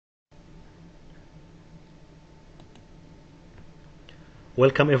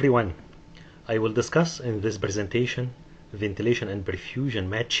Welcome everyone. I will discuss in this presentation ventilation and perfusion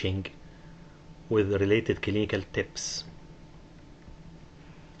matching with related clinical tips.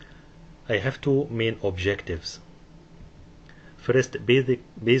 I have two main objectives. First,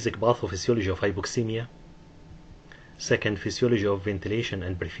 basic pathophysiology of hypoxemia. Second, physiology of ventilation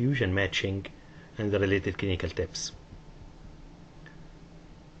and perfusion matching and the related clinical tips.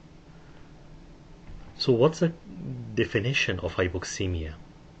 So what's the definition of hypoxemia?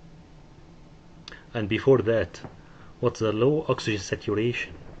 And before that, what's the low oxygen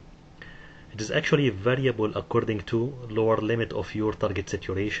saturation? It is actually variable according to lower limit of your target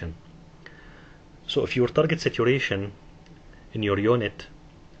saturation. So if your target saturation in your unit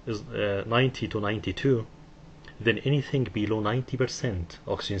is 90 to 92, then anything below 90%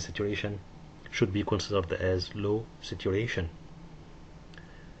 oxygen saturation should be considered as low saturation.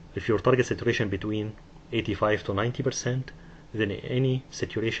 If your target saturation between 85 to 90%, then any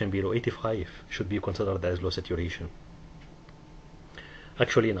saturation below 85 should be considered as low saturation.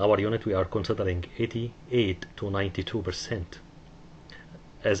 Actually, in our unit, we are considering 88 to 92%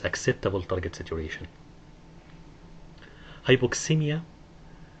 as acceptable target saturation. Hypoxemia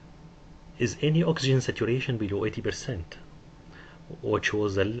is any oxygen saturation below 80%, which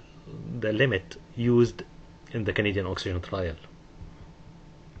was the limit used in the Canadian oxygen trial.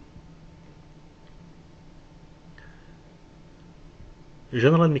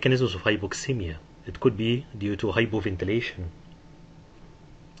 General mechanisms of hypoxemia. It could be due to hypoventilation.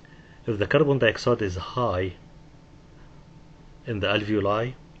 If the carbon dioxide is high in the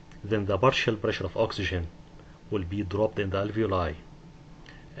alveoli, then the partial pressure of oxygen will be dropped in the alveoli,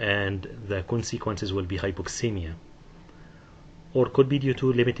 and the consequences will be hypoxemia. Or could be due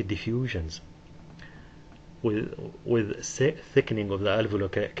to limited diffusions. With thickening of the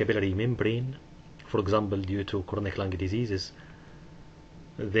alveolar capillary membrane, for example due to chronic lung diseases,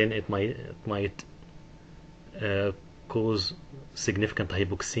 then it might cause significant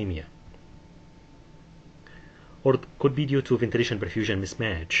hypoxemia. Or it could be due to ventilation perfusion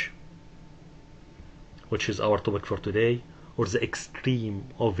mismatch, which is our topic for today, or the extreme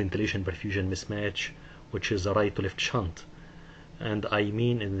of ventilation perfusion mismatch, which is a right to left shunt. And I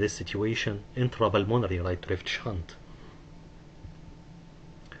mean in this situation intrapulmonary right to left shunt.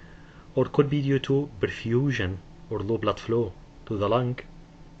 Or it could be due to perfusion or low blood flow to the lung.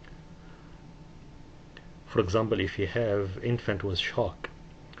 For example, if you have infant with shock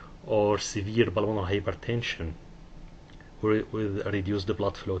or severe pulmonary hypertension with reduced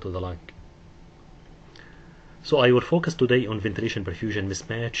blood flow to the lung. So I will focus today on ventilation perfusion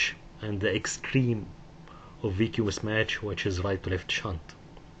mismatch and the extreme of VQ mismatch, which is right to left shunt.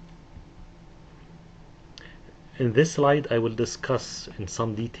 In this slide, I will discuss in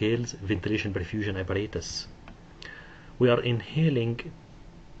some details ventilation perfusion apparatus. We are inhaling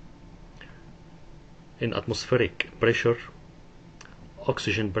in atmospheric pressure,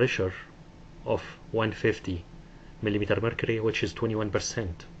 oxygen pressure of 150 millimeter mercury, which is 21%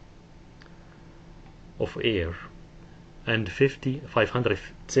 of air, and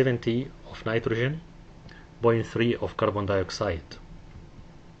 570 of nitrogen, 0.3 of carbon dioxide.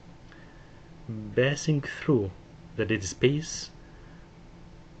 Passing through the dead space,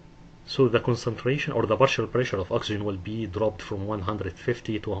 so the concentration or the partial pressure of oxygen will be dropped from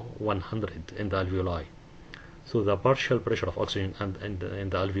 150 to 100 in the alveoli. So the partial pressure of oxygen in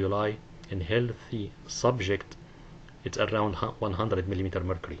the alveoli in healthy subject, it's around 100 millimeter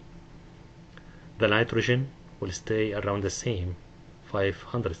mercury. The nitrogen will stay around the same,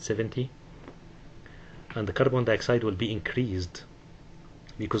 570, and the carbon dioxide will be increased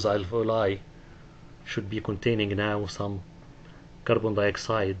because alveoli should be containing now some carbon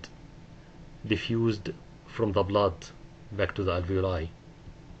dioxide diffused from the blood back to the alveoli.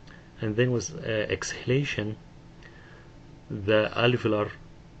 And then with exhalation, the alveolar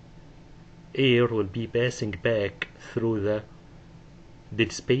air will be passing back through the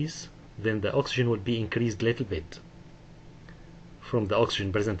dead space. Then the oxygen will be increased a little bit from the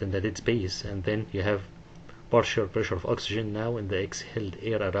oxygen present in the dead space, and then you have partial pressure of oxygen now in the exhaled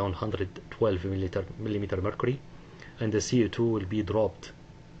air around 112 millimeter mercury, and the CO2 will be dropped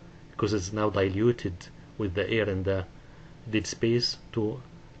because it's now diluted with the air in the dead space to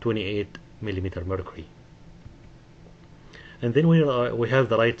 28 millimeter mercury. And then we have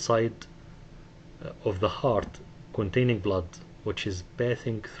the right side of the heart containing blood, which is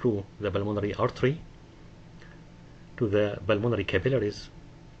passing through the pulmonary artery to the pulmonary capillaries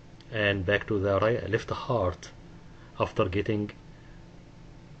and back to the left heart after getting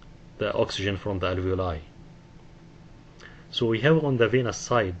the oxygen from the alveoli. So we have on the venous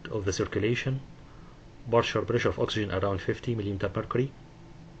side of the circulation partial pressure of oxygen around 50 millimeter mercury,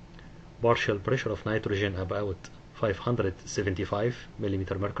 partial pressure of nitrogen about 575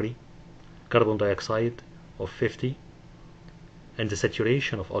 millimeter mercury, carbon dioxide of 50, and the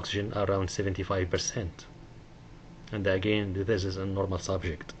saturation of oxygen around 75%. And again, this is a normal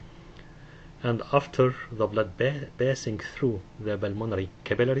subject. And after the blood passing through the pulmonary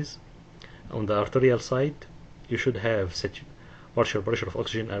capillaries, on the arterial side, you should have partial pressure of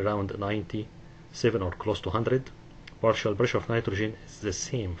oxygen around 97 or close to 100. Partial pressure of nitrogen is the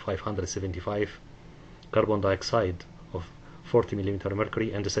same, 575. Carbon dioxide of 40 millimeter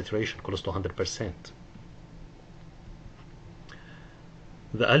mercury, and the saturation close to 100%.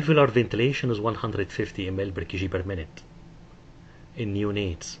 The alveolar ventilation is 150 ml per kg per minute in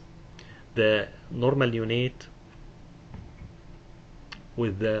neonates. The normal neonate,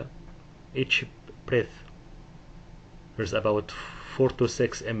 with each breath, there's about 4 to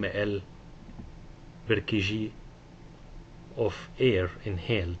 6 ml per kg of air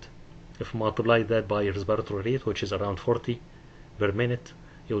inhaled. If you multiply that by respiratory rate, which is around 40 per minute,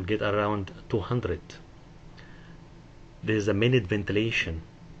 you'll get around 200. There is a minute ventilation,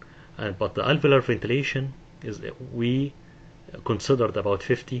 but the alveolar ventilation is, we considered about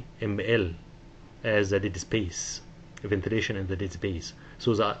 50 ml as a dead space, ventilation in the dead space.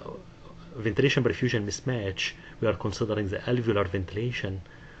 So the ventilation perfusion mismatch, we are considering the alveolar ventilation,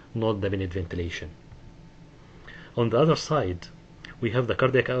 not the minute ventilation. On the other side, we have the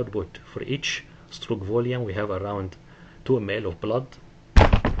cardiac output. For each stroke volume, we have around 2 ml of blood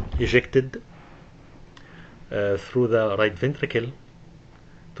ejected through the right ventricle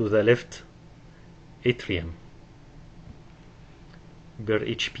to the left atrium per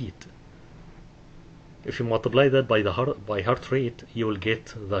each beat. If you multiply that by heart rate, you will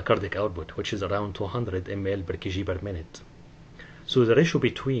get the cardiac output, which is around 200 ml per kg per minute. So the ratio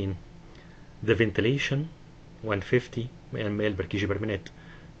between the ventilation, 150 ml per kg per minute,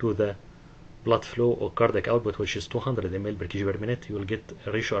 to the blood flow or cardiac output, which is 200 ml per kg per minute, you will get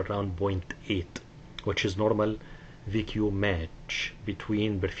a ratio around 0.8, which is normal VQ match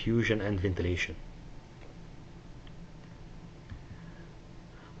between perfusion and ventilation.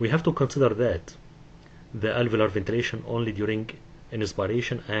 We have to consider that the alveolar ventilation only during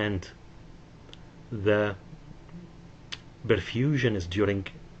inspiration and the perfusion is during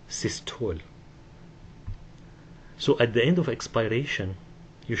systole. So at the end of expiration,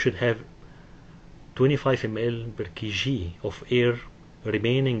 you should have 25 ml per kg of air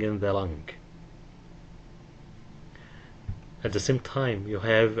remaining in the lung. At the same time, you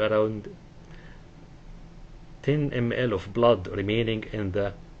have around 10 ml of blood remaining in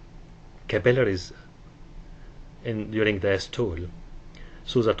the capillaries during the diastole.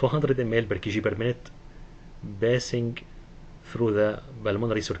 So the 200 ml per kg per minute passing through the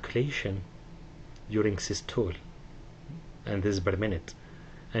pulmonary circulation during systole, and this is per minute,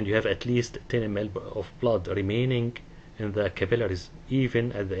 and you have at least 10 ml of blood remaining in the capillaries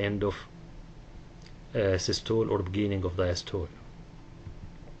even at the end of systole or beginning of diastole.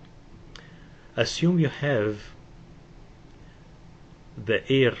 Assume you have the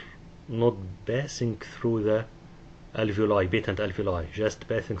air not passing through the alveoli, patent alveoli, just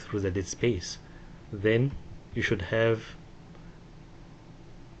passing through the dead space. Then you should have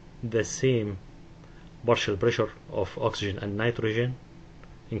the same partial pressure of oxygen and nitrogen,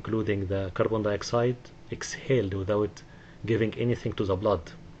 including the carbon dioxide, exhaled without giving anything to the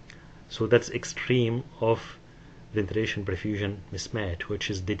blood. So that's extreme of ventilation perfusion mismatch, which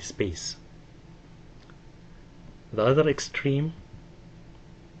is dead space. The other extreme,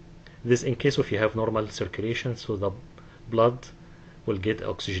 this in case if you have normal circulation, so the blood will get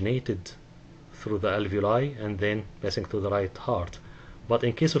oxygenated through the alveoli and then passing to the right heart. But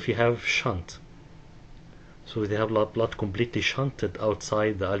in case if you have shunt, so they have blood completely shunted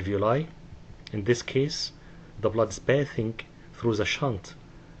outside the alveoli, in this case the blood is passing through the shunt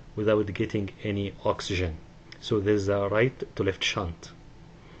without getting any oxygen. So there's a right to left shunt,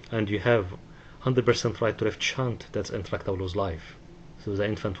 and you have 100% right to left shunt, that's intractable with life, so the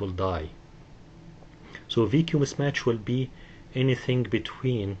infant will die. So VQ mismatch will be anything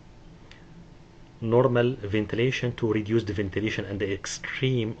between normal ventilation to reduced ventilation, and the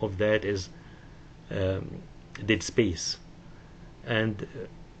extreme of that is dead space. And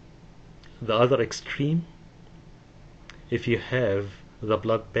the other extreme, if you have the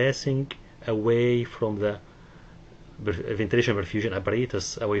blood passing away from the ventilation perfusion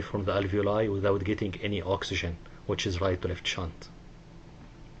apparatus, away from the alveoli without getting any oxygen, which is right to left shunt.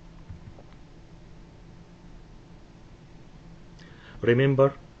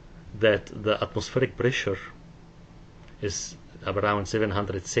 Remember that the atmospheric pressure is around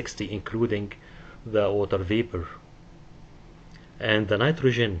 760, including the water vapor. And the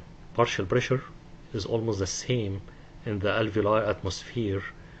nitrogen partial pressure is almost the same in the alveoli atmosphere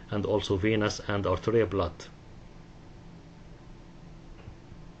and also venous and arterial blood.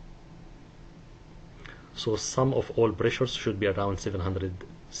 So sum of all pressures should be around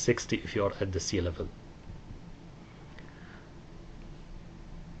 760 if you are at the sea level.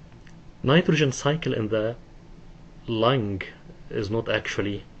 Nitrogen cycle in the lung is not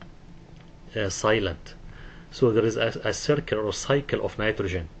actually silent. So there is a circle or cycle of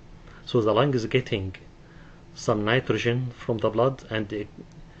nitrogen. So the lung is getting some nitrogen from the blood,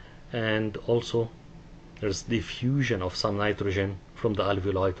 and also there's diffusion of some nitrogen from the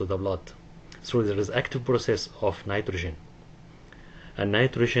alveoli to the blood. So there is active process of nitrogen, and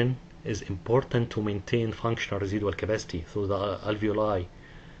nitrogen is important to maintain functional residual capacity. So the alveoli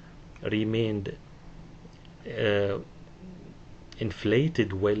remained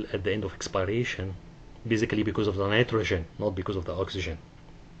inflated well at the end of expiration, basically because of the nitrogen, not because of the oxygen.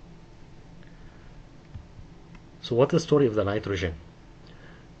 So what's the story of the nitrogen?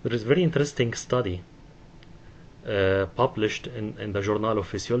 There is a very interesting study published in the Journal of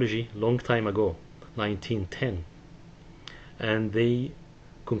Physiology long time ago, 1910, and they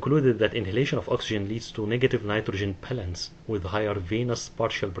concluded that inhalation of oxygen leads to negative nitrogen balance with higher venous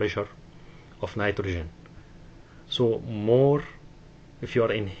partial pressure of nitrogen. So more, if you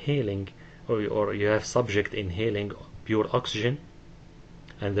are inhaling or you have subject inhaling pure oxygen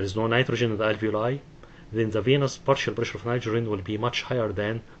and there is no nitrogen in the alveoli, then the venous partial pressure of nitrogen will be much higher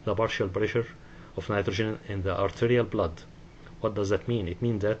than the partial pressure of nitrogen in the arterial blood. What does that mean? It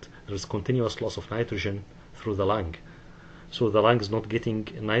means that there is continuous loss of nitrogen through the lung. So the lung is not getting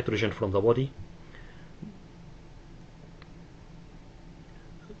nitrogen from the body,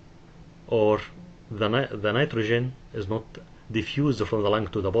 or the nitrogen is not diffused from the lung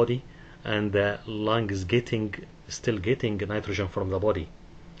to the body, and the lung is still getting nitrogen from the body.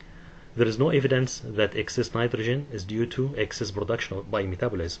 There is no evidence that excess nitrogen is due to excess production by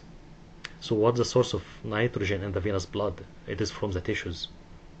metabolism. So what's the source of nitrogen in the venous blood? It is from the tissues.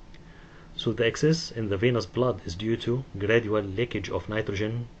 So the excess in the venous blood is due to gradual leakage of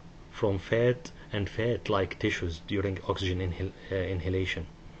nitrogen from fat and fat-like tissues during oxygen inhalation.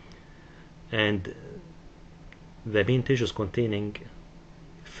 And the main tissues containing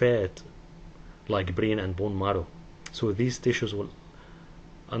fat like brain and bone marrow. So these tissues will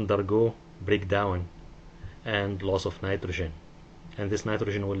undergo breakdown and loss of nitrogen, and this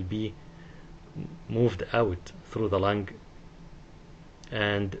nitrogen will be moved out through the lung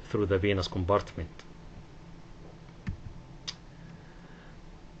and through the venous compartment.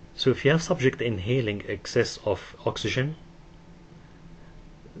 So if you have subject inhaling excess of oxygen,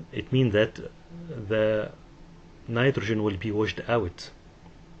 it means that the nitrogen will be washed out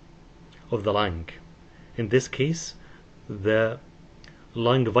of the lung. In this case, the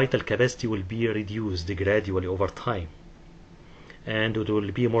lung vital capacity will be reduced gradually over time, and it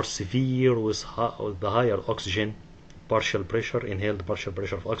will be more severe with the higher oxygen partial pressure, inhaled partial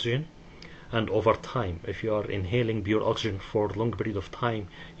pressure of oxygen. And over time, if you are inhaling pure oxygen for a long period of time,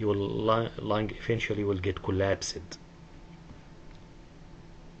 your lung eventually will get collapsed.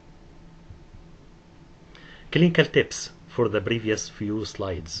 Clinical tips for the previous few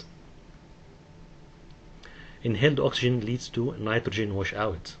slides. Inhaled oxygen leads to nitrogen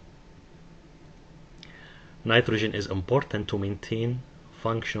washout. Nitrogen is important to maintain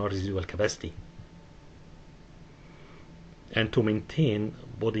functional residual capacity and to maintain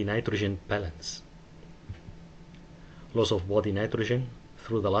body nitrogen balance. Loss of body nitrogen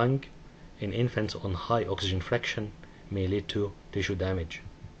through the lung in infants on high oxygen fraction may lead to tissue damage.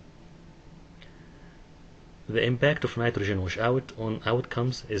 The impact of nitrogen washout on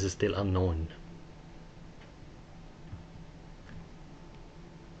outcomes is still unknown.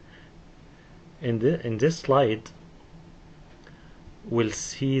 In this slide, we'll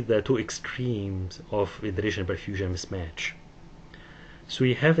see the two extremes of ventilation perfusion mismatch. So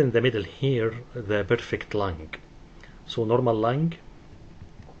we have in the middle here the perfect lung. So normal lung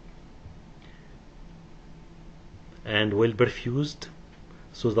and well perfused,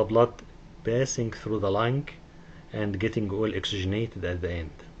 so the blood passing through the lung and getting well oxygenated at the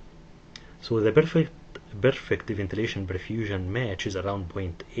end. So the perfect ventilation perfusion match is around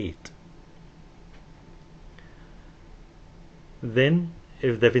 0.8. Then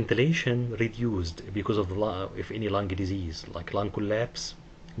if the ventilation reduced because of if any lung disease like lung collapse,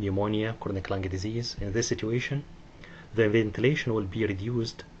 pneumonia, chronic lung disease, in this situation the ventilation will be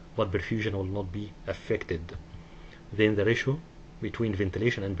reduced but perfusion will not be affected. Then the ratio between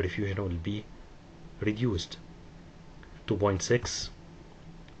ventilation and perfusion will be reduced to 0.6,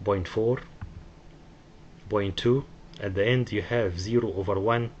 0.4, 0.2. At the end you have 0 over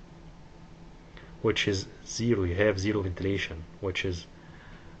 1, which is 0. You have 0 ventilation, which is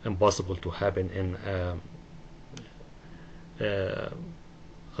impossible to happen in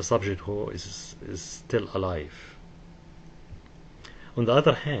a subject who is still alive. On the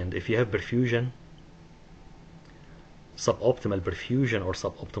other hand, if you have perfusion, suboptimal perfusion or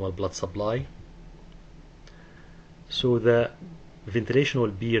suboptimal blood supply, so the ventilation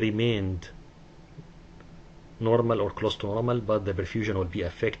will be remained normal or close to normal, but the perfusion will be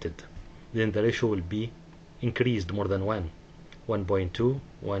affected. Then the ratio will be increased more than 1, 1.2,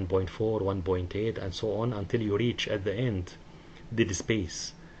 1.4, 1.8, and so on, until you reach at the end dead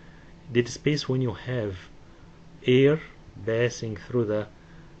space. Dead space when you have air passing through the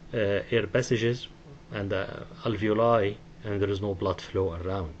air passages and the alveoli, and there is no blood flow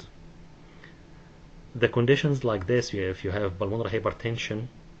around. The conditions like this, if you have pulmonary hypertension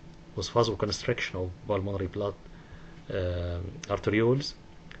with vasoconstriction of pulmonary blood arterioles,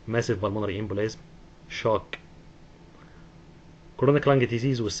 massive pulmonary embolism, shock, chronic lung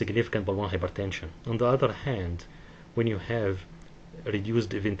disease with significant pulmonary hypertension. On the other hand, when you have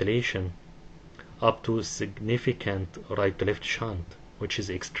reduced ventilation up to significant right to left shunt, which is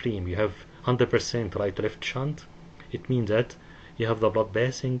extreme, you have 100% right to left shunt, it means that you have the blood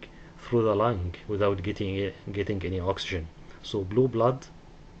passing through the lung without getting any oxygen. So blue blood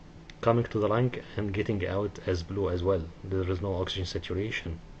coming to the lung and getting out as blue as well. There is no oxygen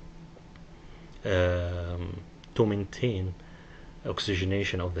saturation to maintain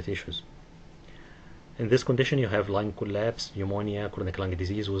oxygenation of the tissues. In this condition you have lung collapse, pneumonia, chronic lung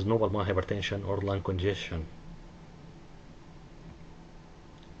disease with no pulmonary hypertension or lung congestion.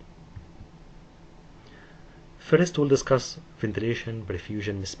 First we'll discuss ventilation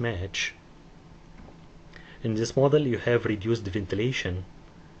perfusion mismatch. In this model you have reduced ventilation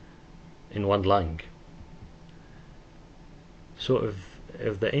in one lung. So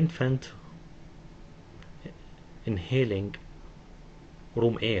if the infant inhaling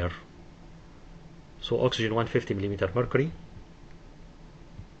room air, so oxygen 150 millimeter mercury,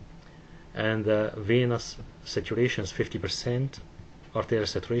 and the venous saturation is 50%, arterial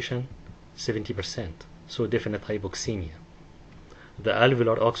saturation 70%, so definite hypoxemia. The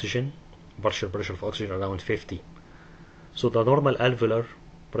alveolar oxygen, partial pressure of oxygen around 50. So the normal alveolar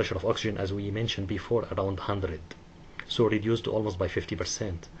pressure of oxygen, as we mentioned before, around 100, so reduced almost by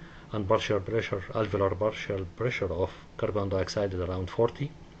 50%, and alveolar partial pressure of carbon dioxide is around 40,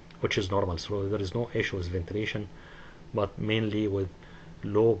 which is normal. So there is no issue with ventilation, but mainly with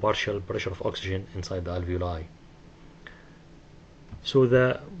low partial pressure of oxygen inside the alveoli. So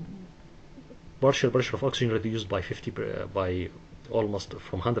the partial pressure of oxygen reduced by 50, by almost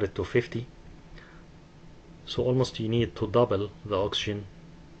from 100 to 50. So almost you need to double the oxygen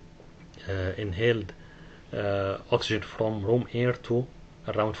inhaled oxygen from room air to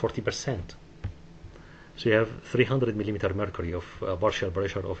around 40%. So you have 300 millimeter mercury of partial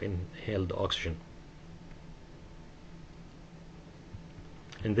pressure of inhaled oxygen.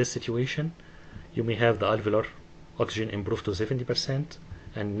 In this situation, you may have the alveolar oxygen improved to 70%,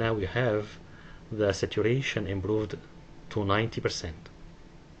 and now you have the saturation improved to 90%.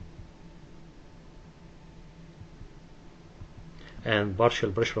 And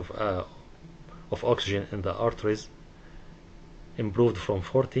partial pressure of oxygen in the arteries improved from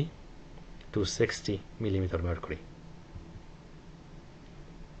 40 to 60 millimeter mercury.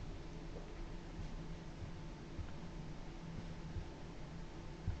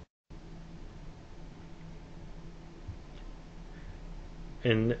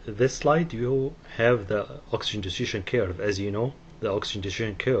 In this slide you have the oxygen distribution curve. As you know, the oxygen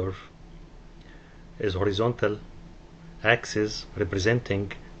distribution curve is horizontal axis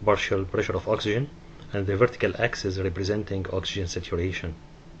representing partial pressure of oxygen, and the vertical axis representing oxygen saturation.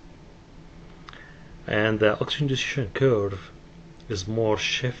 And the oxygen distribution curve is more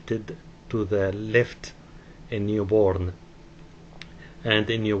shifted to the left in newborn, and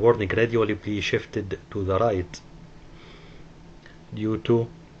in newborn gradually be shifted to the right due to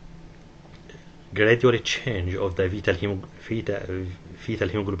gradual change of the fetal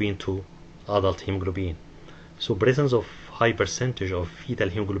hemoglobin to adult hemoglobin. So presence of high percentage of fetal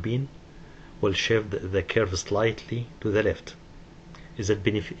hemoglobin will shift the curve slightly to the left. Is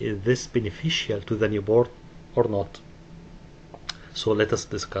this beneficial to the newborn or not? So let us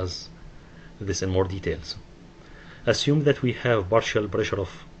discuss this in more details. Assume that we have partial pressure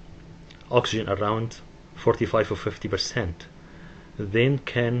of oxygen around 45 or 50%, then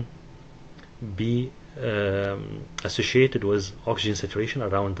can be associated with oxygen saturation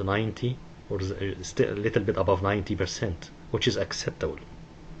around 90 or still a little bit above 90%, which is acceptable.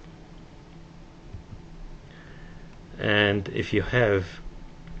 And if you have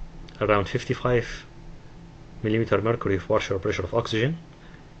around 55 millimeter mercury of partial pressure of oxygen,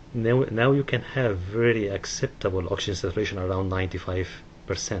 now you can have very acceptable oxygen saturation around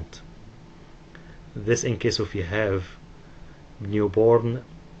 95%. This in case if you have newborn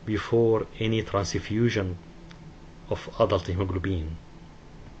before any transfusion of adult hemoglobin.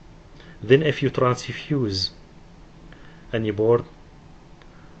 Then if you transfuse a newborn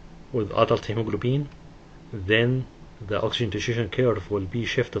with adult hemoglobin, then the oxygen distribution curve will be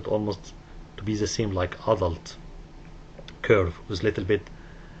shifted almost to be the same like adult curve, with little bit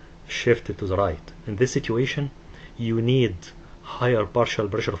shifted to the right. In this situation, you need higher partial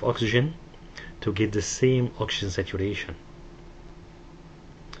pressure of oxygen to get the same oxygen saturation.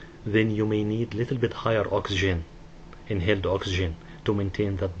 Then you may need little bit higher oxygen, inhaled oxygen, to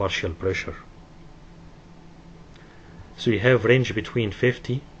maintain that partial pressure. So you have range between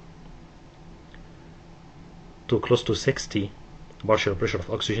 50 to close to 60 partial pressure of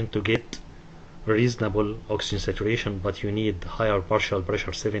oxygen to get reasonable oxygen saturation, but you need higher partial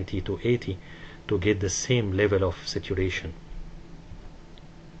pressure 70 to 80 to get the same level of saturation.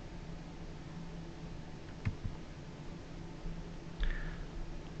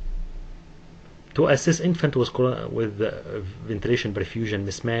 To assess infant with ventilation perfusion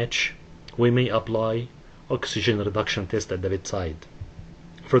mismatch, we may apply oxygen reduction test at the bedside.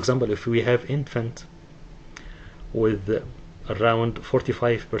 For example, if we have infant with around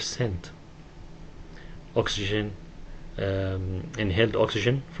 45% oxygen, inhaled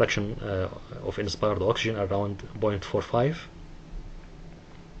oxygen, fraction of inspired oxygen around 0.45,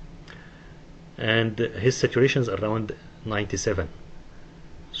 and his saturation is around 97.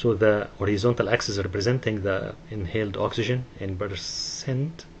 So the horizontal axis representing the inhaled oxygen in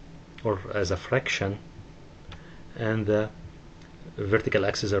percent or as a fraction, and the vertical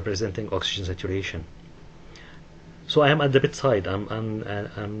axis representing oxygen saturation. So I am at the bedside. I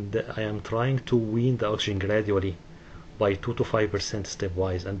am trying to wean the oxygen gradually by 2 to 5%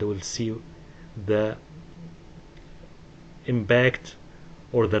 stepwise, and we will see the impact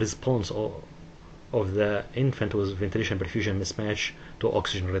or the response of the infant with ventilation perfusion mismatch to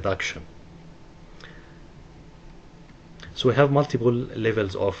oxygen reduction. So we have multiple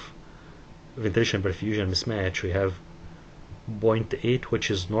levels of ventilation perfusion mismatch. We have 0.8,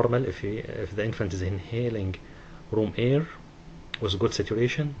 which is normal if the infant is inhaling room air with good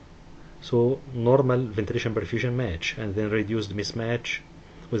saturation, so normal ventilation perfusion match, and then reduced mismatch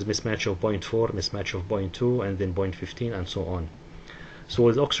with mismatch of 0.4, mismatch of 0.2, and then 0.15, and so on. So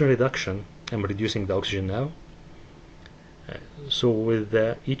with oxygen reduction, I'm reducing the oxygen now. So with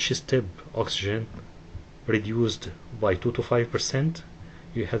each step oxygen reduced by 2 to 5%,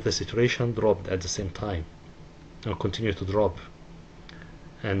 you have the saturation dropped at the same time and continue to drop,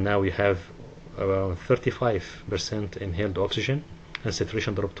 and now you have around 35% inhaled oxygen, and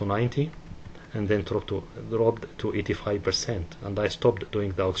saturation dropped to 90, and then dropped to 85%, and I stopped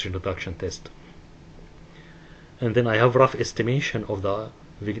doing the oxygen reduction test. And then I have rough estimation of the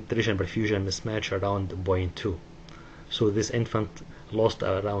ventilation perfusion mismatch around 0.2. So this infant lost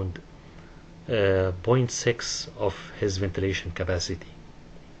around 0.6 of his ventilation capacity.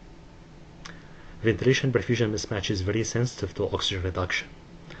 Ventilation perfusion mismatch is very sensitive to oxygen reduction,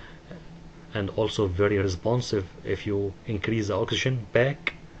 and also very responsive. If you increase the oxygen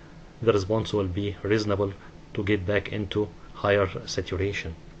back, the response will be reasonable to get back into higher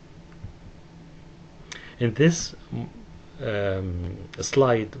saturation. In this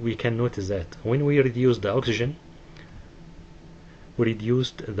slide, we can notice that when we reduce the oxygen, we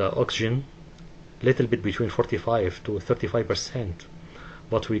reduced the oxygen little bit between 45 to 35%,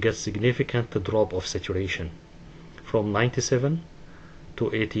 but we get significant drop of saturation from 97 to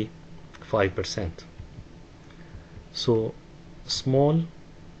 85%. So small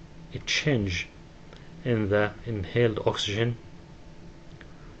change in the inhaled oxygen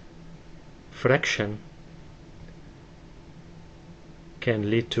fraction can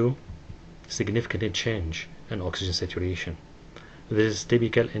lead to significant change in oxygen saturation. This is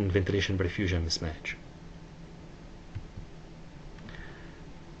typical in ventilation perfusion mismatch.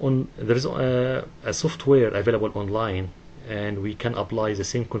 There is a software available online, and we can apply the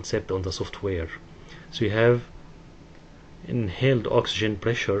same concept on the software. So you have inhaled oxygen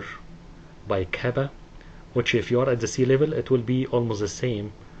pressure by kappa, which if you are at the sea level, it will be almost the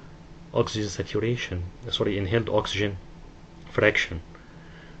same oxygen saturation, inhaled oxygen fraction.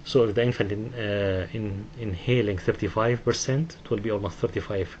 So if the infant inhaling 35%, it will be almost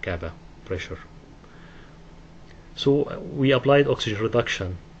 35 kappa pressure. So we applied oxygen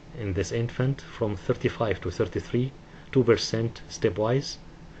reduction in this infant from 35 to 33, 2% stepwise,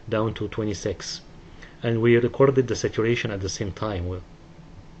 down to 26. and we recorded the saturation at the same time.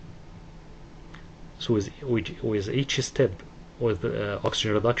 So with each step with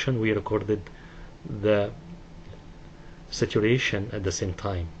oxygen reduction, we recorded the saturation at the same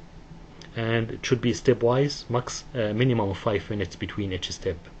time, and it should be stepwise, minimum of 5 minutes between each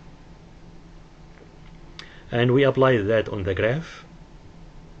step. And we apply that on the graph,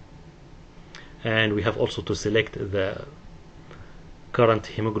 and we have also to select the current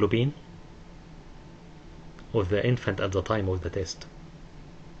hemoglobin of the infant at the time of the test.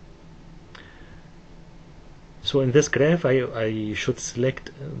 So in this graph I should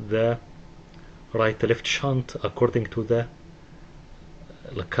select the right to left shunt according to the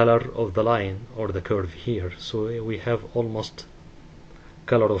color of the line or the curve here. So we have almost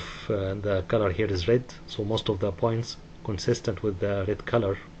color of the color here is red, so most of the points consistent with the red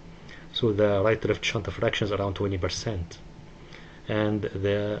color. So the right to left shunt fraction is around 20%, and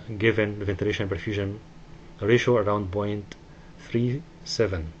the given ventilation perfusion ratio around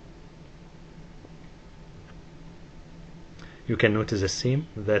 0.37. You can notice the same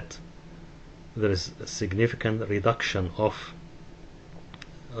that there is a significant reduction of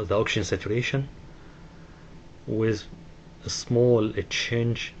the oxygen saturation with a small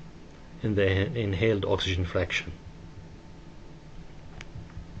change in the inhaled oxygen fraction.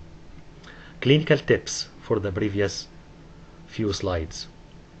 Clinical tips for the previous few slides.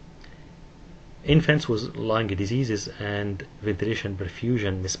 Infants with lung diseases and ventilation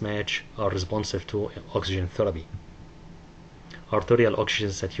perfusion mismatch are responsive to oxygen therapy. Arterial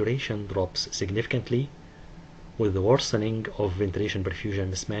oxygen saturation drops significantly with the worsening of ventilation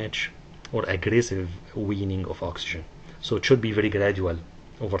perfusion mismatch or aggressive weaning of oxygen. So it should be very gradual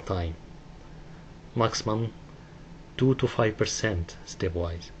over time, maximum 2 to 5%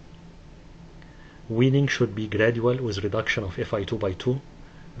 stepwise. Weaning should be gradual with reduction of FiO2 by 2%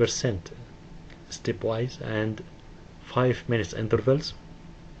 stepwise and 5 minutes intervals.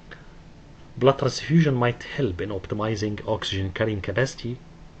 Blood transfusion might help in optimizing oxygen carrying capacity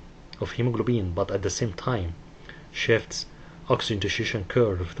of hemoglobin, but at the same time shifts oxygen dissociation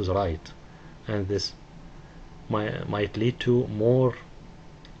curve to the right, and this might lead to more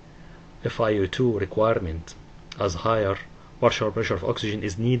FiO2 requirement, as higher partial pressure of oxygen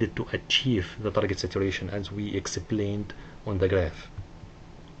is needed to achieve the target saturation, as we explained on the graph.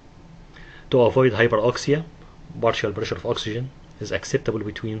 To avoid hyperoxia, partial pressure of oxygen is acceptable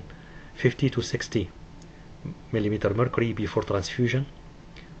between 50 to 60 mm mercury before transfusion,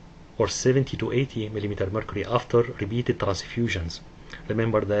 or 70 to 80 mm mercury after repeated transfusions.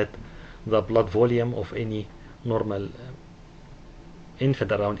 Remember that the blood volume of any normal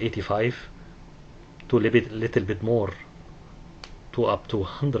infant around 85 to a little bit more, to up to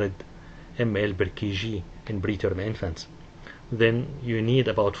 100 ml per kg in preterm infants. Then you need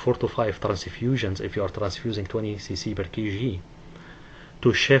about 4 to 5 transfusions if you are transfusing 20 cc per kg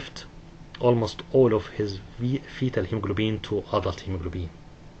to shift almost all of his fetal hemoglobin to adult hemoglobin.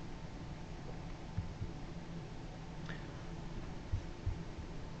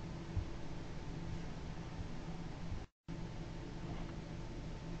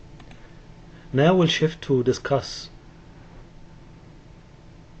 Now we'll shift to discuss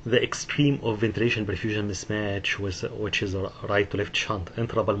the extreme of ventilation perfusion mismatch, which is a right to left shunt,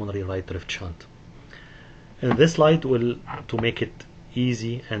 intrapulmonary right to left shunt. In this slide, to make it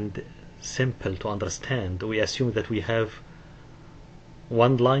easy and simple to understand, we assume that we have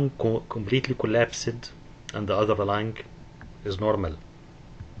one lung completely collapsed and the other lung is normal.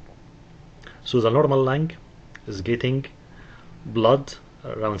 So the normal lung is getting blood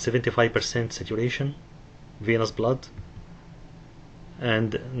around 75% saturation, venous blood,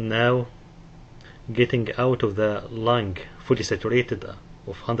 and now getting out of the lung fully saturated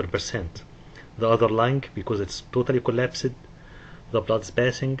of 100%. The other lung, because it's totally collapsed, the blood's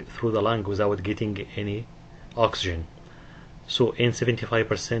passing through the lung without getting any oxygen. So in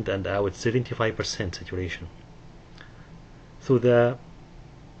 75% and out 75% saturation. So the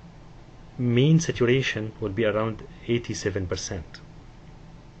mean saturation will be around 87%.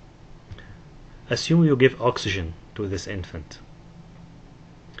 Assume you give oxygen to this infant.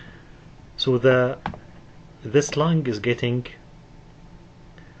 So this lung is getting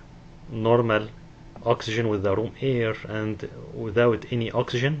normal oxygen with the room air, and without any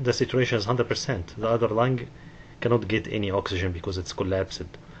oxygen the saturation is 100%. The other lung cannot get any oxygen because it's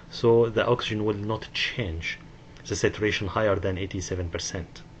collapsed. So the oxygen will not change the saturation higher than 87%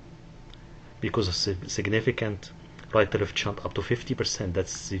 because of significant right to left shunt up to 50%.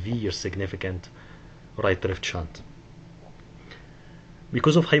 That's severe significant right to left shunt.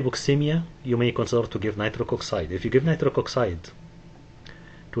 Because of hypoxemia, you may consider to give nitric oxide. If you give nitric oxide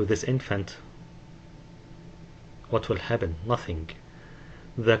to this infant what will happen? Nothing.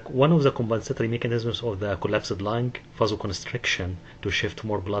 One of the compensatory mechanisms of the collapsed lung, vasoconstriction, to shift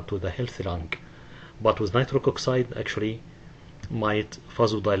more blood to the healthy lung. But with nitric oxide actually might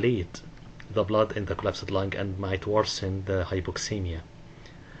vasodilate the blood in the collapsed lung and might worsen the hypoxemia.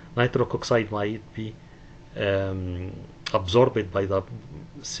 Nitric oxide might be absorbed by the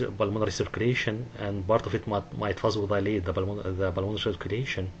pulmonary circulation, and part of it might vasodilate the pulmonary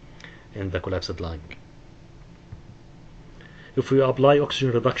circulation in the collapsed lung. If we apply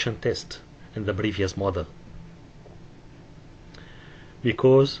oxygen reduction test in the previous model,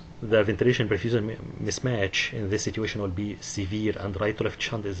 because the ventilation perfusion mismatch in this situation will be severe, and right to left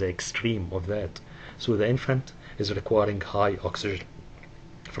shunt is the extreme of that, so the infant is requiring high oxygen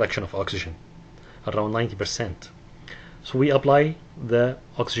fraction of oxygen, around 90%. So we apply the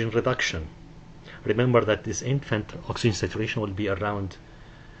oxygen reduction. Remember that this infant oxygen saturation will be around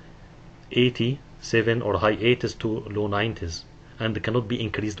 87 or high 80s to low 90s, and cannot be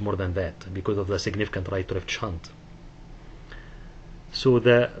increased more than that because of the significant right to left shunt. So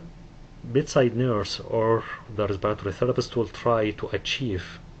the bedside nurse or the respiratory therapist will try to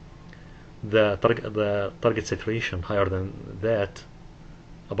achieve the target saturation higher than that,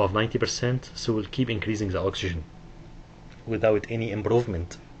 above 90%, so we'll keep increasing the oxygen without any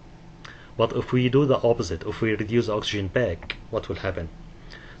improvement. But if we do the opposite, if we reduce the oxygen back, what will happen?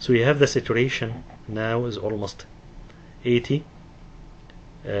 So you have the saturation now is almost 8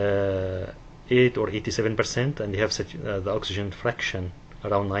 or 87%, and you have the oxygen fraction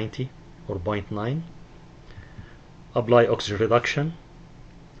around 90 or 0.9. Apply oxygen reduction,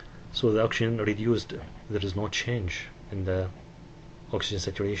 so the oxygen reduced, there is no change in the oxygen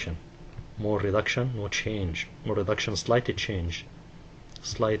saturation. More reduction, no change. More reduction, slight change.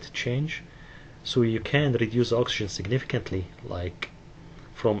 So you can reduce the oxygen significantly, like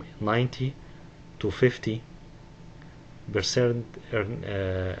from 90 to 50%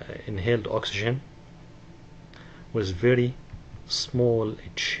 inhaled oxygen with very small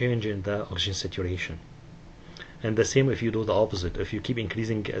change in the oxygen saturation. And the same if you do the opposite. If you keep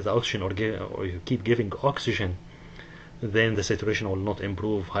increasing the oxygen or you keep giving oxygen, then the saturation will not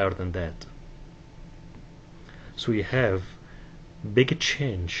improve higher than that. So you have big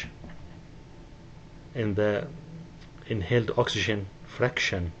change in the inhaled oxygen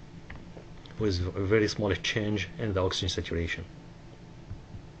fraction with a very small change in the oxygen saturation.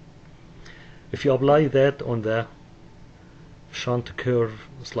 If you apply that on the shunt curve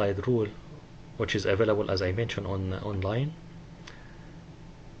slide rule, which is available as I mentioned online,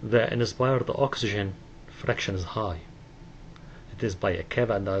 the inspired oxygen fraction is high. It is by a cap,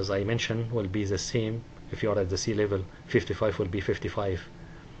 and as I mentioned will be the same if you are at the sea level. 55 will be 55%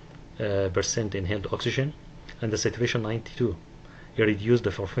 inhaled oxygen, and the saturation 92. You reduced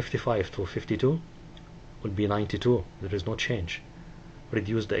from 55 to 52 will be 92. There is no change.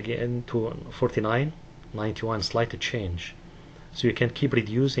 Reduced again to 49, 91, slight change. So you can keep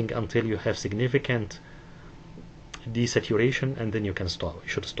reducing until you have significant desaturation, and then you can stop. You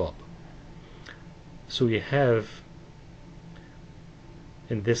should stop. So you have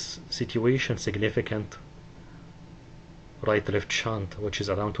in this situation significant right left shunt, which is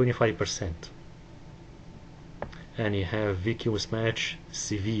around 25%, and you have VQ mismatch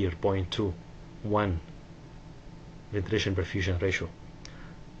severe 0.21 ventilation perfusion ratio.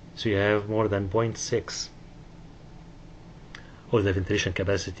 So you have more than 0.6 of the ventilation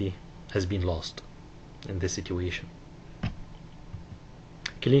capacity has been lost in this situation.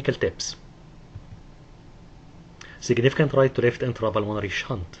 Clinical tips. Significant right to left intrapulmonary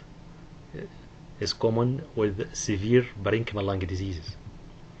shunt is common with severe parenchymal lung diseases.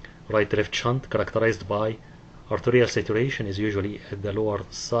 Right to left shunt characterized by arterial saturation is usually at the lower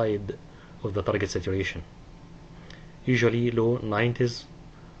side of the target saturation, usually low 90s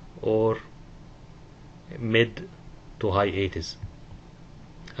or mid to high 80s,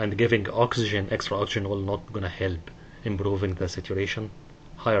 and giving oxygen, extra oxygen, will not gonna help improving the saturation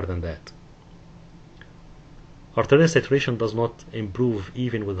higher than that. Arterial saturation does not improve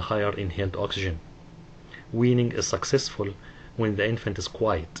even with higher inhaled oxygen. Weaning is successful when the infant is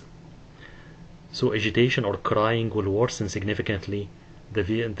quiet. So agitation or crying will worsen significantly the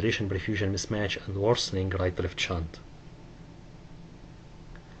ventilation perfusion mismatch and worsening right left shunt.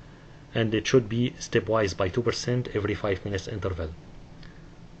 And it should be stepwise by 2% every 5 minutes interval.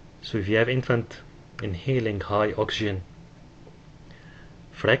 So if you have infant inhaling high oxygen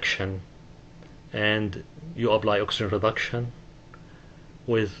fraction and you apply oxygen reduction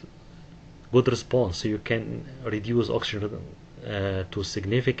with good response, so you can reduce oxygen to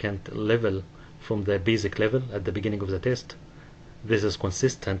significant level from the basic level at the beginning of the test, this is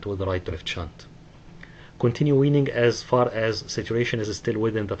consistent with the right left shunt. continue weaning as far as saturation is still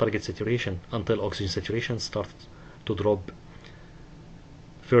within the target saturation until oxygen saturation starts to drop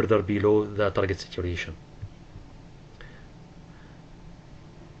further below the target saturation.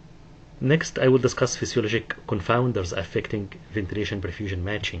 Next, I will discuss physiologic confounders affecting ventilation perfusion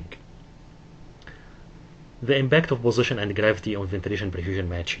matching. The impact of position and gravity on ventilation perfusion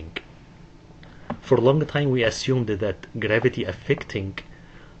matching. For a long time we assumed that gravity affecting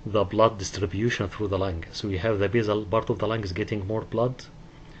the blood distribution through the lung. So we have the basal part of the lung is getting more blood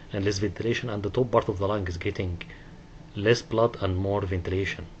and less ventilation, and the top part of the lung is getting less blood and more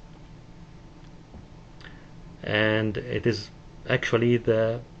ventilation. And it is actually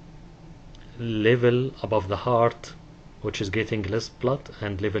the level above the heart which is getting less blood,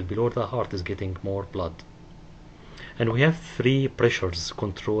 and level below the heart is getting more blood. And we have three pressures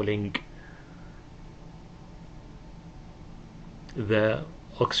controlling the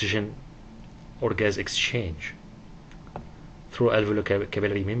oxygen or gas exchange through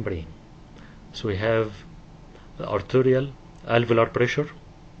alveolar membrane. So we have the arterial alveolar pressure,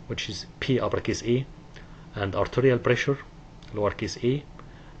 which is P uppercase A, and arterial pressure lowercase a,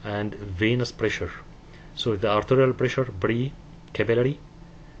 and venous pressure. So the arterial pressure pre-capillary,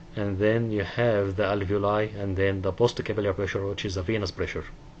 and then you have the alveoli, and then the post-capillary pressure, which is the venous pressure.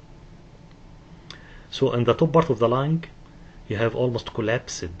 So in the top part of the lung you have almost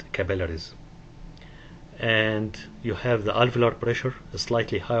collapsed capillaries, and you have the alveolar pressure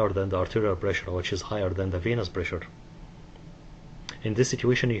slightly higher than the arterial pressure, which is higher than the venous pressure. In this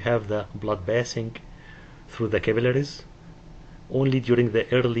situation you have the blood passing through the capillaries only during the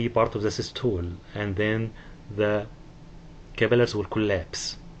early part of the systole, and then the capillaries will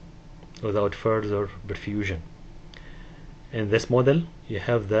collapse without further perfusion. In this model you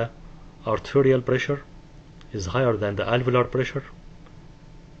have the arterial pressure is higher than the alveolar pressure,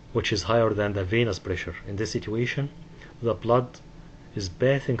 which is higher than the venous pressure. In this situation the blood is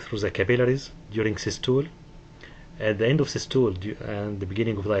passing through the capillaries during systole. At the end of systole and the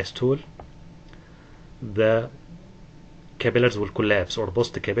beginning of diastole, the capillaries will collapse, or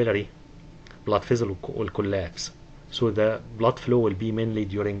post-capillary blood vessel will collapse. So the blood flow will be mainly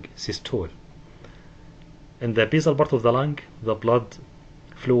during systole. In the basal part of the lung, the blood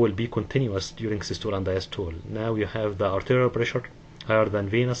flow will be continuous during systole and diastole. Now you have the arterial pressure higher than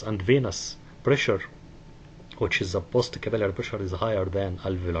venous, and venous pressure, which is the post-capillary pressure, is higher than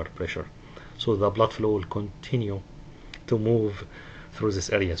alveolar pressure. So the blood flow will continue to move through this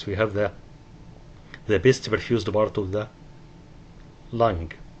area. So we have the best perfused part of the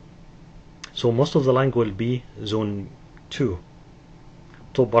lung. So most of the lung will be zone 2,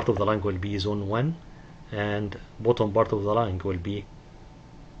 top part of the lung will be zone 1, and bottom part of the lung will be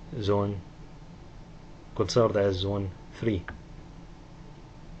zone considered as zone 3.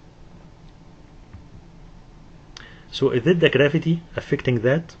 So is it the gravity affecting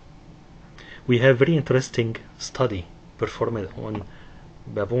that? We have very interesting study performed on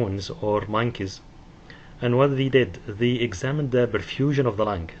baboons or monkeys, and what they did, they examined the perfusion of the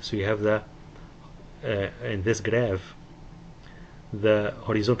lung. So you have the in this graph the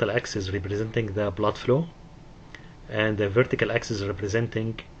horizontal axis representing the blood flow, and the vertical axis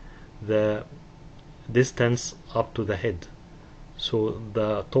representing the distance up to the head. So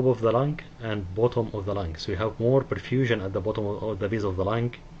the top of the lung and bottom of the lung. So you have more perfusion at the bottom of the base of the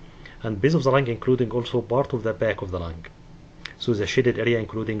lung, and base of the lung including also part of the back of the lung. So the shaded area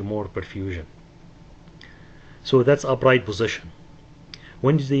including more perfusion. So that's upright position.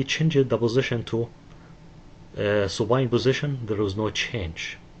 When they changed the position to supine position, there was no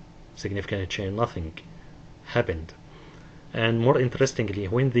change, significant change, nothing happened. And more interestingly,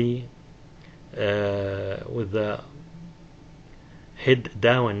 when the with the head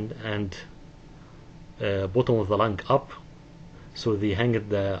down and bottom of the lung up, so they hanged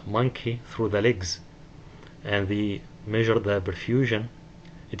the monkey through the legs and they measured the perfusion,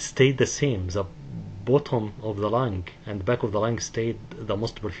 it stayed the same. The bottom of the lung and back of the lung stayed the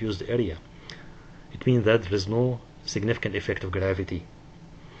most perfused area. It means that there is no significant effect of gravity.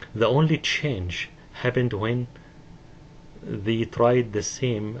 The only change happened when they tried the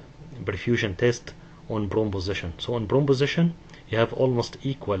same perfusion test on prone position. So on prone position you have almost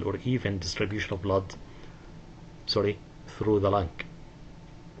equal or even distribution of blood through the lung.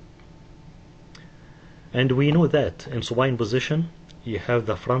 And we know that in supine position you have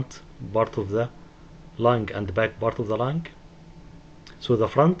the front part of the lung and the back part of the lung. So the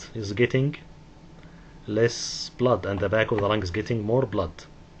front is getting less blood and the back of the lung is getting more blood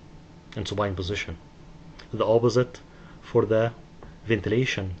in supine position. The opposite for the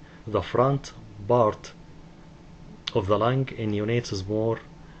ventilation. The front part of the lung in neonates is more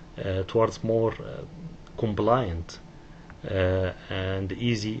towards more compliant and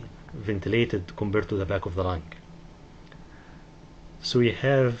easy ventilated compared to the back of the lung. So we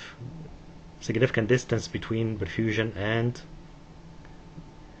have significant distance between perfusion and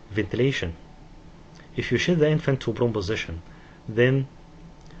ventilation. If you shift the infant to prone position, then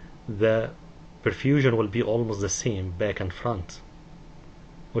the perfusion will be almost the same back and front,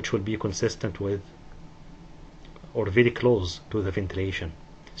 which will be consistent with or very close to the ventilation.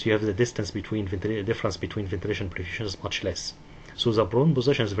 So you have the distance between difference between ventilation and perfusion is much less. So the prone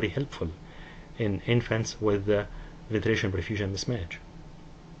position is very helpful in infants with the ventilation perfusion mismatch.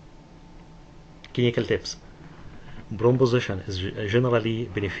 Clinical tips. Prone position is generally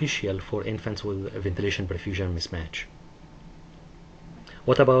beneficial for infants with ventilation perfusion mismatch.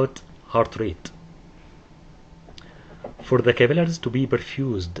 What about heart rate? For the capillaries to be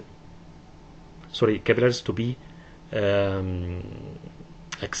perfused, capillaries to be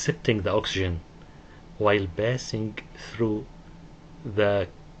accepting the oxygen while passing through the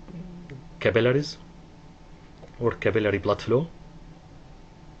capillaries or capillary blood flow.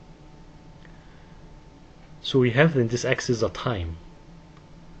 So we have in this axis the time,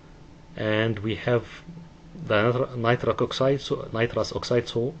 and we have the nitrous oxide,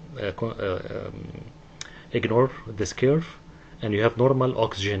 so ignore this curve, and you have normal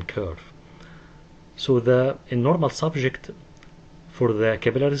oxygen curve. So in normal subject, for the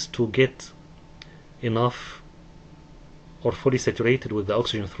capillaries to get enough or fully saturated with the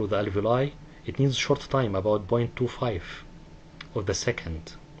oxygen through the alveoli, it needs short time, about 0.25 of the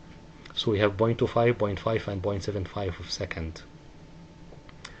second. So we have 0.25, 0.5 and 0.75 of second.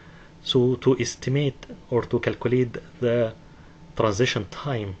 So to estimate or to calculate the transition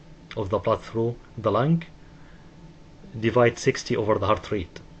time of the blood through the lung, divide 60 over the heart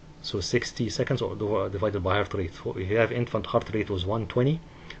rate. So 60 seconds divided by heart rate. So if you have infant heart rate was 120,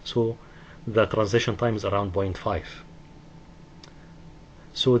 so the transition time is around 0.5.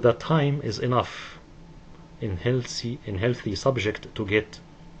 So the time is enough in healthy subject to get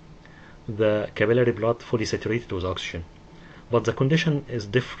the capillary blood fully saturated with oxygen. But the condition is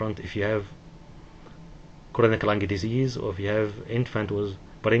different if you have chronic lung disease or if you have infant with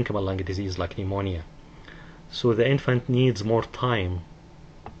parenchymal lung disease like pneumonia. So the infant needs more time,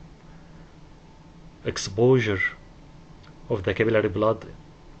 exposure of the capillary blood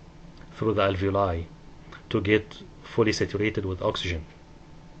through the alveoli to get fully saturated with oxygen.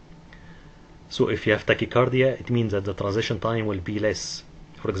 So if you have tachycardia, it means that the transition time will be less.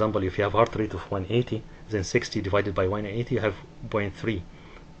 For example, if you have heart rate of 180, then 60 divided by 180, you have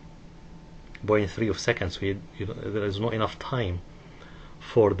 0.3 of seconds. So there is not enough time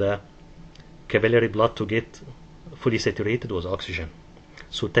for the capillary blood to get fully saturated with oxygen.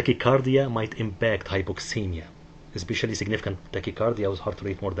 So tachycardia might impact hypoxemia, especially significant tachycardia with heart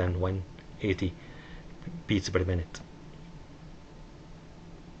rate more than 180 beats per minute.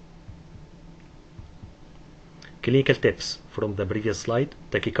 Clinical tips from the previous slide.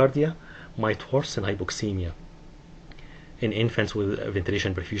 Tachycardia might worsen hypoxemia in infants with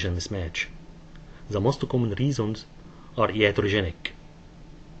ventilation perfusion mismatch. The most common reasons are iatrogenic.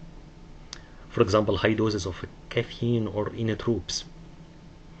 For example, high doses of caffeine or inotropes.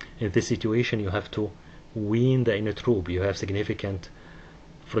 In this situation, you have to wean the inotrope. You have significant,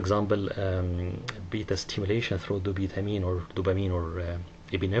 for example, beta stimulation through dopamine or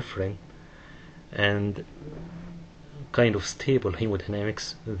epinephrine, and kind of stable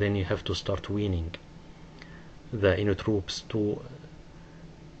hemodynamics. Then you have to start weaning the inotropes to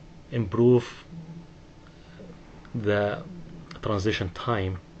improve the transition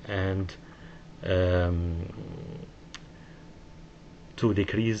time and to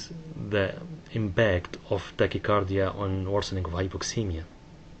decrease the impact of tachycardia on worsening of hypoxemia.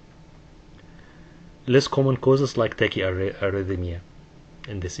 Less common causes like tachyarrhythmia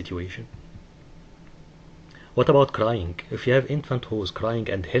in this situation. What about crying? If you have infant who is crying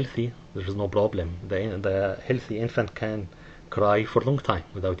and healthy, there is no problem. The healthy infant can cry for a long time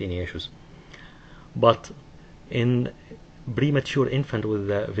without any issues. But in premature infant with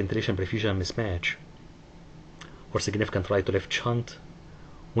the ventilation perfusion mismatch or significant right to left shunt,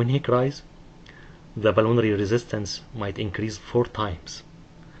 when he cries, the pulmonary resistance might increase 4 times.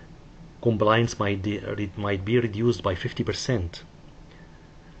 Compliance might be reduced by 50%,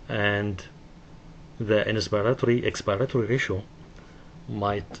 and the inspiratory-expiratory ratio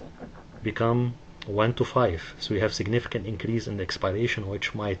might become 1 to 5. So you have significant increase in the expiration,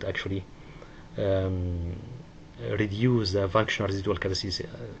 which might actually reduce the functional residual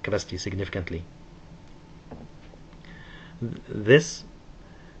capacity significantly. This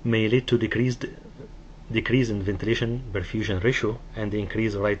may lead to decrease in ventilation perfusion ratio and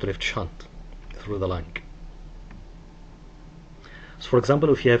increase right to left shunt through the lung. So for example,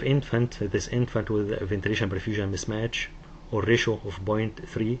 if you have this infant with a ventilation perfusion mismatch or ratio of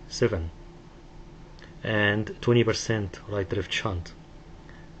 0.37 and 20% right left shunt,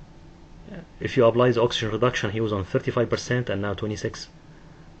 if you apply the oxygen reduction, he was on 35% and now 26%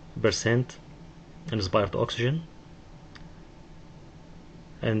 inspired oxygen,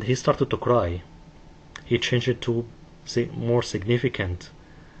 and he started to cry. He changed it to more significant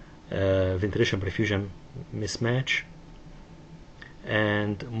ventilation perfusion mismatch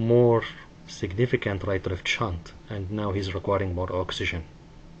and more significant right left shunt, and now he's requiring more oxygen.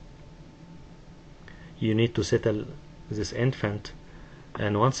 You need to settle this infant,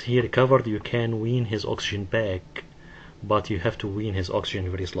 and once he recovered you can wean his oxygen back, but you have to wean his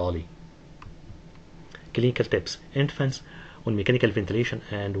oxygen very slowly. Clinical tips: infants on mechanical ventilation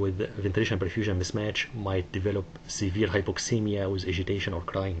and with ventilation perfusion mismatch might develop severe hypoxemia with agitation or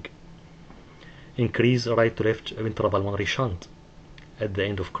crying. Increase right to left ventropulmonary shunt at the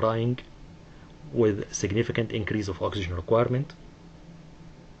end of crying with significant increase of oxygen requirement.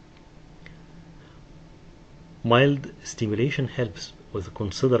 Mild stimulation helps with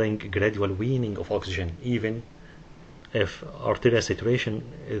considering gradual weaning of oxygen even if arterial saturation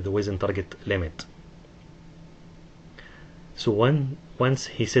is within target limit. So once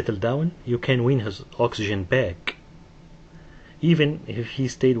he settled down, you can wean his oxygen back even if he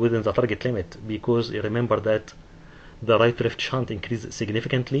stayed within the target limit, because remember that the right left shunt increased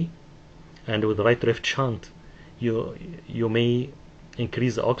significantly, and with the right left shunt you may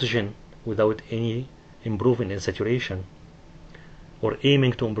increase the oxygen without any improvement in saturation or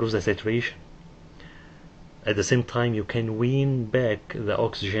aiming to improve the saturation. At the same time, you can wean back the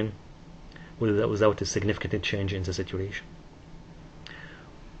oxygen without a significant change in the saturation.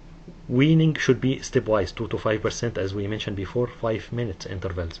 Weaning should be stepwise, 2 to 5%, as we mentioned before, 5-minute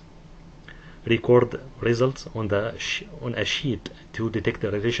intervals. Record results on a sheet to detect the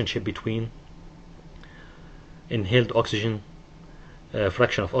relationship between inhaled oxygen,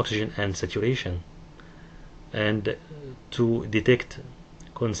 fraction of oxygen, and saturation, and to detect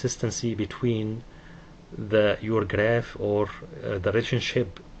consistency between your graph or the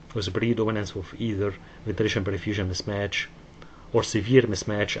relationship with predominance of either ventilation perfusion mismatch or severe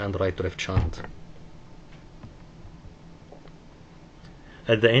mismatch and right to left shunt.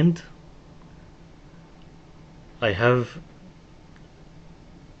 At the end, I have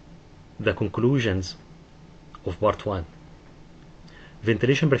the conclusions of part 1.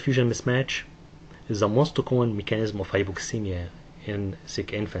 Ventilation perfusion mismatch is the most common mechanism of hypoxemia in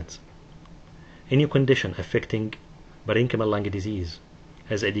sick infants. Any condition affecting parenchymal lung disease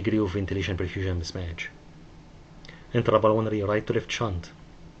has a degree of ventilation perfusion mismatch. Intrapulmonary right to left shunt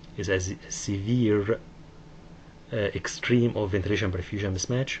is a severe extreme of ventilation perfusion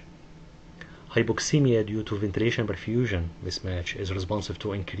mismatch. Hypoxemia due to ventilation perfusion mismatch is responsive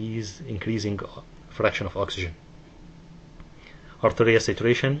to increasing fraction of oxygen. Arterial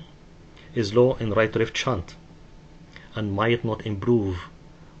saturation is low in right to left shunt and might not improve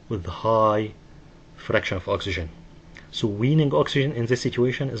with high fraction of oxygen. So weaning oxygen in this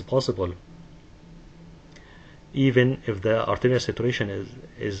situation is possible even if the arterial saturation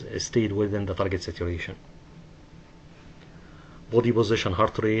is stayed within the target saturation. Body position,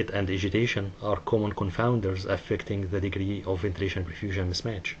 heart rate, and agitation are common confounders affecting the degree of ventilation perfusion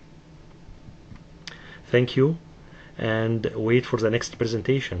mismatch. Thank you, and wait for the next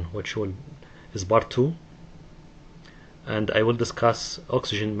presentation, which is part 2, and I will discuss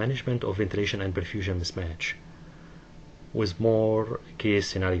oxygen management of ventilation and perfusion mismatch with more case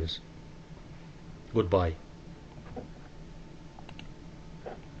scenarios. Goodbye.